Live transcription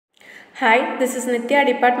Hi, this is Nithya,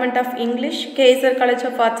 Department of English, Kaiser College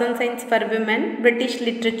of Arts and Science for Women, British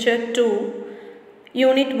Literature 2,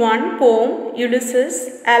 Unit 1, Poem,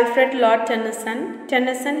 Ulysses, Alfred Lord Tennyson.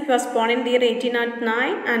 Tennyson, he was born in the year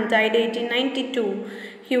 1809 and died 1892.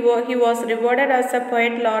 He was rewarded as a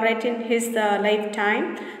poet laureate in his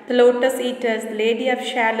lifetime. The Lotus Eaters, Lady of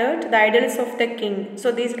Shalott, The Idylls of the King.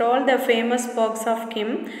 So these are all the famous works of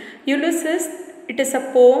him. Ulysses, it is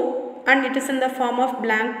a poem and it is in the form of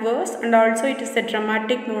blank verse, and also it is a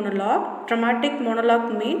dramatic monologue. Dramatic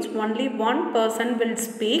monologue means only one person will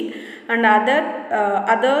speak and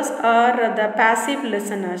others are the passive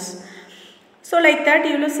listeners. So like that,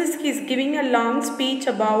 Ulysses is giving a long speech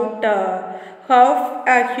about how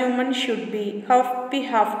a human should be, how we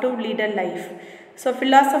have to lead a life. So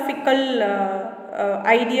philosophical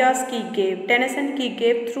ideas he gave, Tennyson he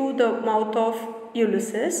gave through the mouth of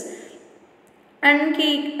Ulysses. And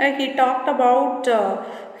he talked about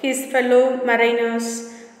his fellow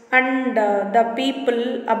mariners and the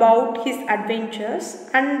people, about his adventures,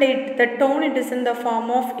 and the tone it is in the form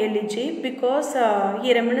of elegy, because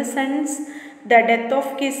he reminiscence the death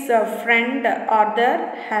of his friend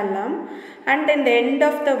Arthur Hallam, and in the end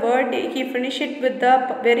of the word he finished it with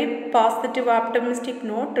a very positive optimistic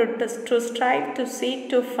note to strive, to seek,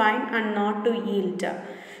 to find and not to yield.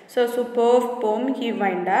 So superb poem he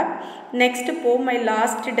wind up. Next poem, My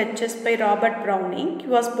Last Duchess by Robert Browning. He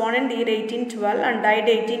was born in the year 1812 and died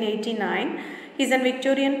 1889. He is a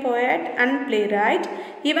Victorian poet and playwright.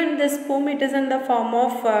 Even this poem it is in the form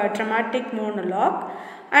of dramatic monologue.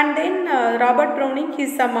 And then Robert Browning, he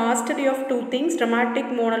is a mastery of two things, dramatic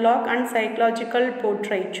monologue and psychological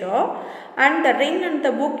portraiture. And The Ring and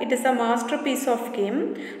the Book, it is a masterpiece of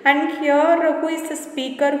him. And here who is the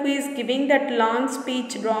speaker who is giving that long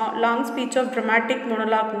speech of dramatic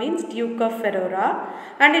monologue means Duke of Ferrara.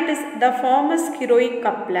 And it is the famous heroic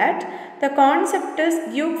couplet. The concept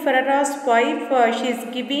is Duke Ferrara's wife, she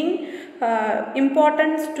is giving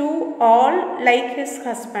importance to all like his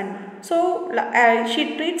husband. So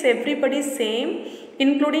she treats everybody same,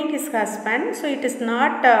 including his husband. So it is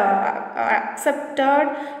not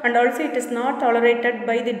accepted, and also it is not tolerated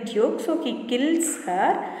by the Duke. So he kills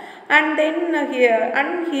her, and then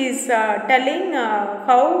he is telling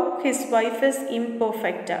how his wife is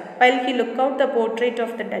imperfect while he look out the portrait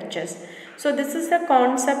of the Duchess. So this is the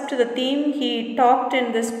concept, the theme he talked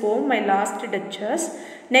in this poem, My Last Duchess.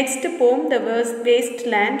 Next poem, The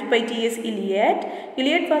Wasteland by T.S. Eliot.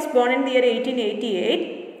 Eliot was born in the year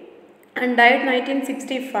 1888 and died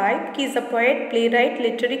 1965. He is a poet, playwright,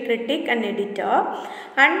 literary critic and editor,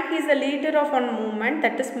 and he is a leader of one movement,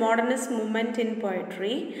 that is modernist movement in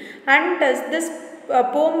poetry. And this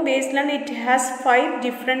poem Wasteland, it has 5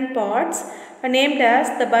 different parts named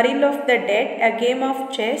as The Burial of the Dead, A Game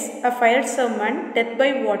of Chess, A Fire Sermon, Death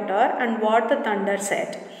by Water and What the Thunder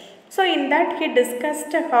Said. So in that he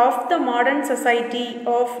discussed how the modern society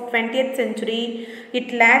of 20th century,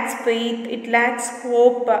 it lacks faith, it lacks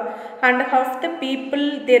hope, and how the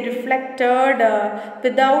people they reflected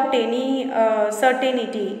without any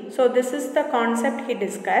certainty. So this is the concept he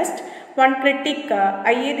discussed. One critic,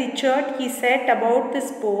 I.A. Richard, he said about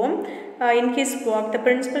this poem in his work, The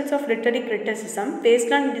Principles of Literary Criticism,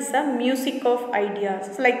 Wasteland is a music of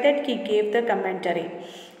ideas. So like that he gave the commentary.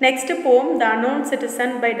 Next poem, The Unknown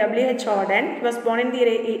Citizen by W.H. Auden. He was born in the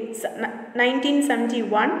year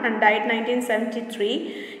 1971 and died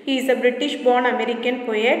 1973. He is a British-born American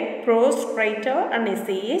poet, prose writer and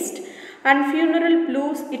essayist. And Funeral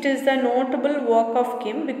Blues, it is a notable work of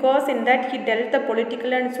him because in that he dealt the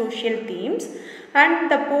political and social themes. And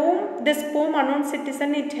the poem, this poem Unknown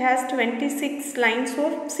Citizen, it has 26 lines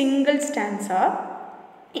of single stanza.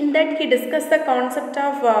 In that he discussed the concept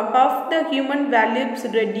of how the human values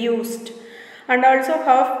reduced, and also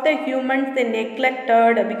how the humans they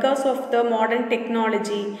neglected because of the modern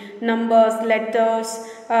technology, numbers, letters,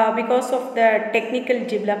 because of the technical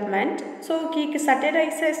development. So he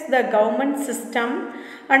satirizes the government system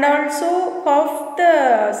and also of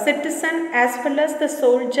the citizen as well as the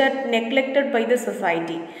soldier neglected by the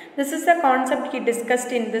society. This is the concept he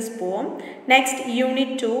discussed in this poem. Next,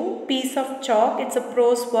 Unit 2, Piece of Chalk. It's a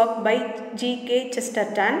prose work by G.K.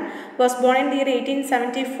 Chesterton. Was born in the year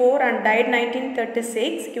 1874 and died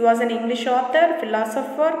 1936. He was an English author,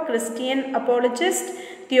 philosopher, Christian apologist,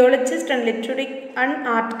 theologist and literary and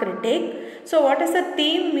art critic. So what is the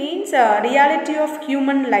theme means? Reality of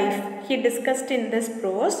human life he discussed in this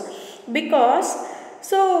prose, because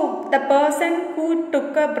so the person who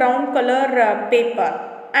took a brown color paper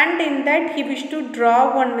and in that he wished to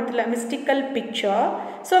draw one mystical picture.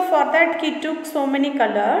 So for that he took so many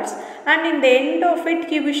colors, and in the end of it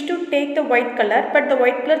he wished to take the white color, but the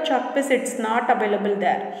white color chalk piece it's not available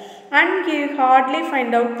there, and he hardly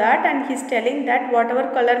find out that, and he's telling that whatever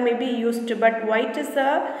color may be used, but white is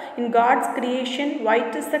in God's creation,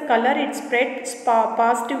 white is the color, it spreads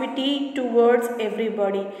positivity towards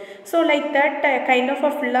everybody. So like that kind of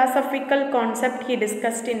a philosophical concept he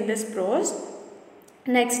discussed in this prose.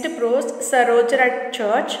 Next prose, Sir Roger at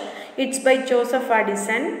Church. It's by Joseph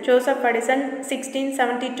Addison. Joseph Addison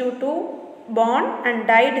 1672 to born and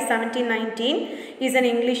died 1719. He is an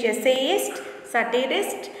English essayist,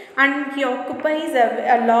 satirist, and he occupies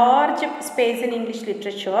a large space in English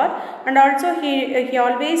literature, and also he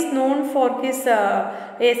always known for his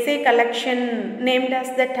essay collection named as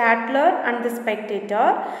the Tatler and the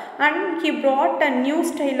Spectator, and he brought a new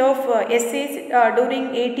style of essays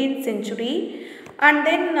during 18th century. And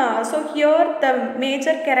then so here the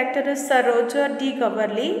major character is Sir Roger D.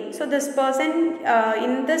 Goverley. So this person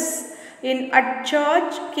at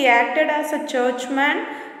church he acted as a churchman,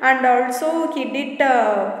 and also he did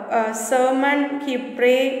a sermon, he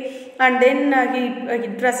prayed, and then he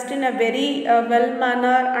dressed in a very well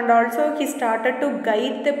manner, and also he started to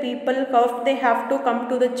guide the people how they have to come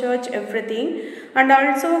to the church, everything, and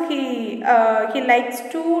also he likes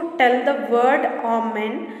to tell the word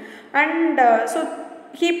amen. And so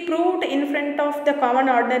he proved in front of the common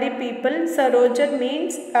ordinary people, Sir Roger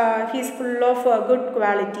means he is full of good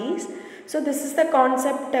qualities. So this is the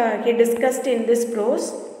concept he discussed in this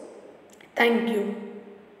prose. Thank you.